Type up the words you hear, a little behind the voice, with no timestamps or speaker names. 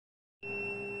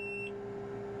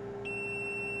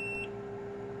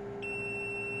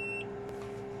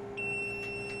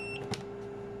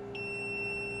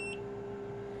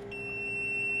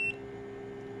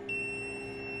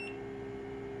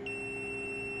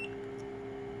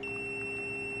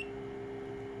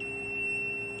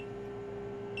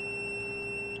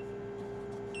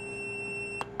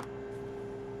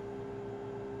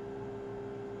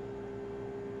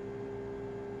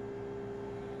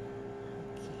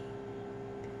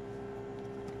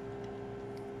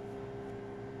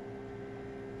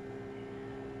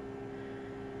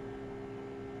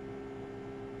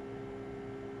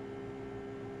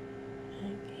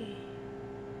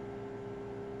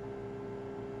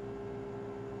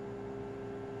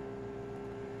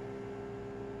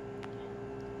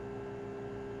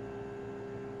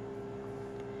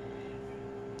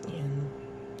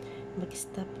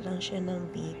Mag-stop lang siya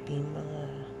ng beeping mga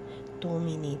 2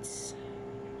 minutes.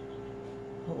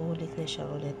 Uulit na siya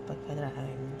ulit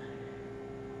pagkaraan.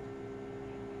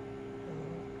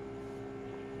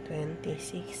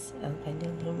 26 ang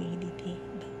kanyang humidity.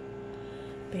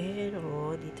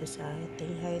 Pero dito sa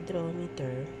ating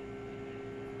hydrometer,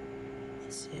 it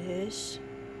says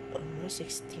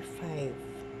 65.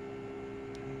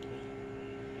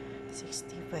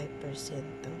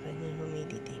 65% ang kanyang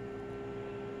humidity.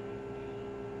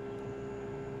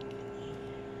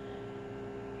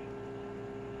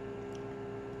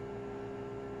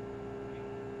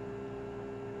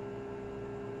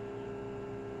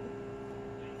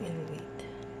 And wait.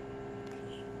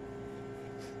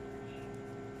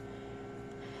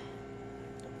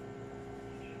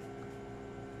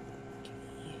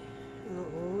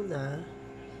 Noong una,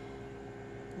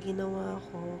 ginawa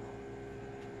ko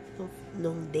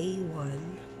nung day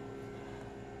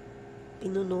 1,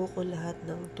 pinuno ko lahat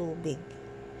ng tubig,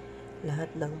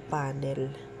 lahat ng panel,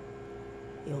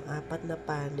 yung 4 na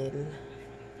panel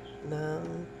ng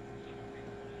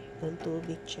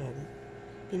tubig dyan,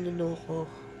 pinuno ko.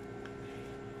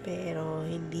 Pero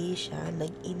hindi siya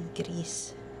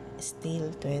nag-increase. Still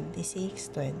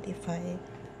 26, 25.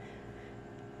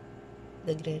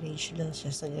 Nagre-range lang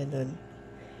siya sa ganun.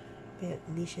 Pero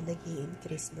hindi siya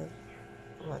nag-i-increase ng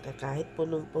water kahit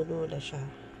punong-puno na siya.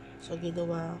 So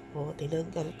ginawa ko,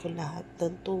 tinanggal ko lahat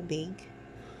ng tubig.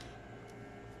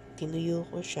 Tinuyo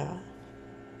ko siya.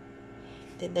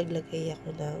 Then naglagay ako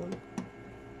ng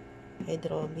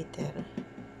hydrometer.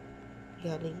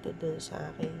 Galing to doon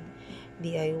sa aking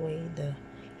DIY na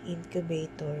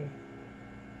incubator.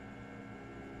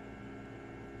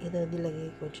 Ito nilagay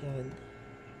ko dyan.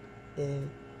 Then,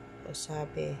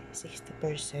 sabi, 60%.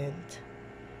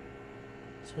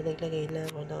 So, naglagay lang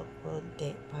ako ng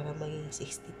konti para maging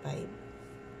 65.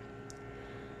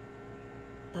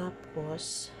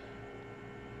 Tapos,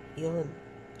 yun.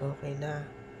 Okay na.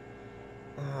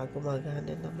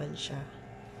 Gumagana naman siya.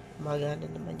 Gumagana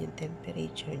naman yung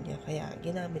temperature niya. Kaya,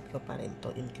 ginamit ko pa rin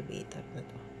to incubator na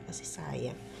to. Kasi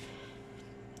sayang.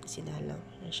 Sinalang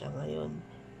ko na siya ngayon.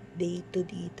 Day 2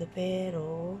 dito.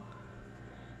 Pero,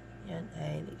 yan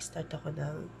ay nag-start ako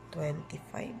ng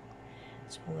 25.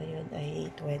 So, ngayon ay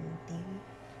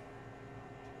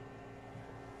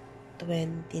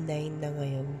 29 na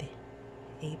ngayon.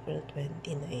 April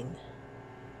 29.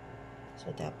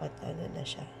 So, dapat ano na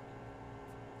siya.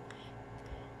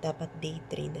 Dapat day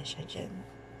 3 na siya dyan.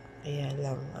 Kaya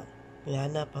lang,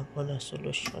 hanapan ko na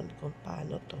solusyon kung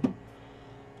paano to.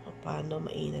 Kung paano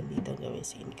mainam dito gawin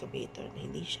sa incubator na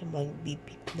hindi siya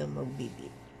magbibip na magbibip.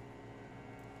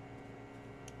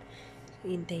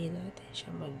 So, hintayin natin siya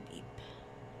magbip.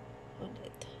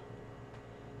 Ulit.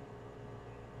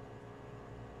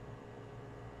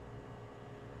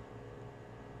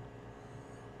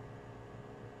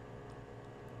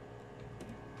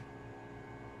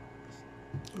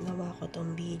 Ginawa ko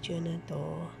tong video na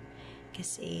to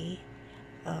kasi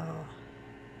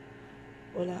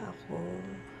wala akong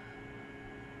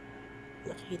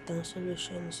nakitang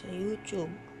solusyon sa YouTube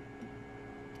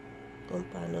kung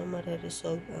paano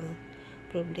mareresolve ang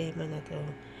problema na to.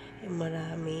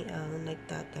 Marami ang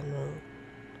nagtatanong,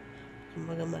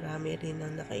 kumbaga marami rin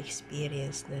ang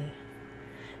naka-experience na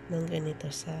ng ganito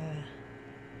sa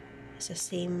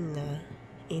same na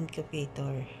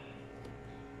incubator.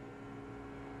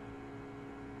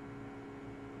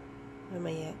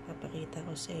 Mamaya papakita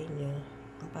ko sa inyo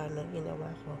kung paano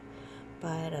ginawa ko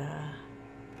para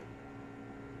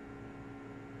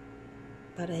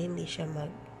hindi siya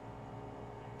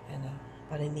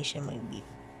para hindi siya mag-beep.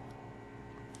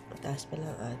 Mataas pa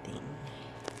lang ating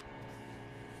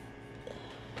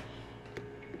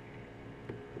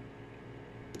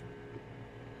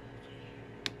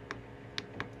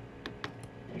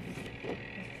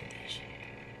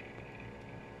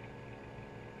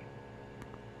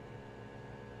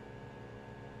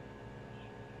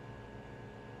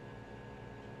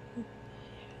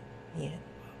yan.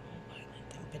 Paano ang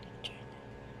temperature niya?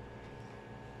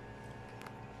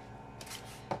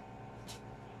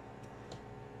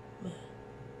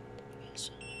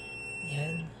 So,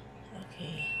 yan.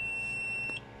 Okay.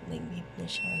 Nag-beep na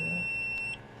siya, no?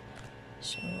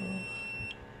 So,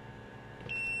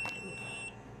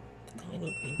 tatanggalin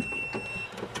ko yung beep.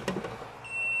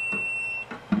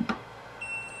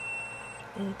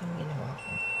 Ganito ang ginawa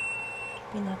ko.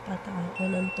 Pinapataan ko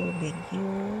ng tubig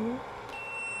yung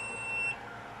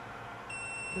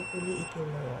uli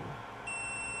itim na yun.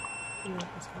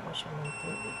 Pinapasa ko siya ng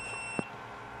tubig.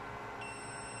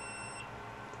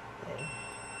 Ayan.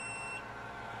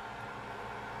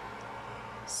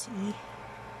 See?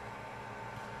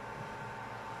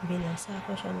 Binasa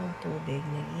ko siya ng tubig,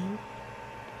 naging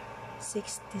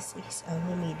 66 ang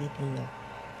humidity niya.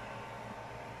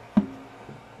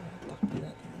 Takpan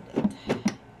natin agad.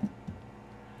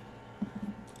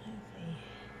 Okay.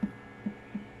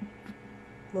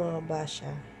 Bumaba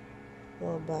siya.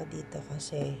 Bumaba dito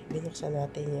kasi binuksan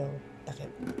natin yung takip.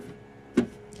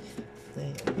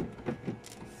 Ngayon.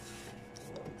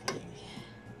 Okay.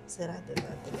 Sarado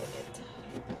natin ulit.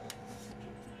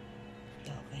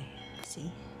 Okay. See?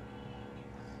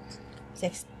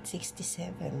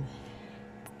 67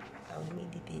 ang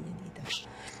humidity niya dito.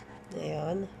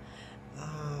 Ngayon,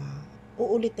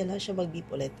 uulit na lang siya mag-beep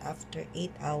ulit after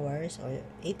 8 hours or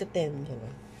 8 to 10.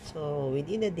 Gano'n. So,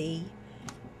 within a day,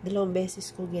 2 beses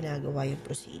ko ginagawa yung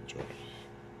procedure.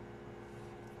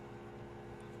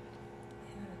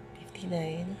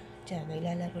 59. Diyan,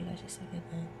 naglalaro lang siya sa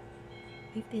ganun.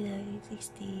 59,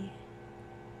 60.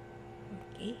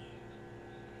 Okay.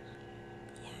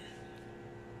 Yan.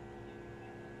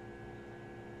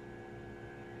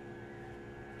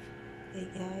 Okay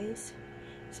guys,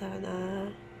 sana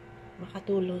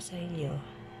makatulong sa inyo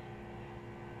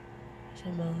sa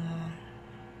mga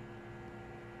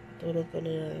tulad ko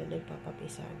na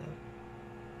nagpapapisa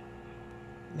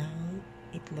ng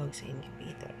itlog sa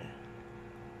incubator.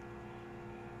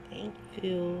 Thank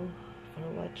you for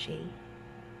watching.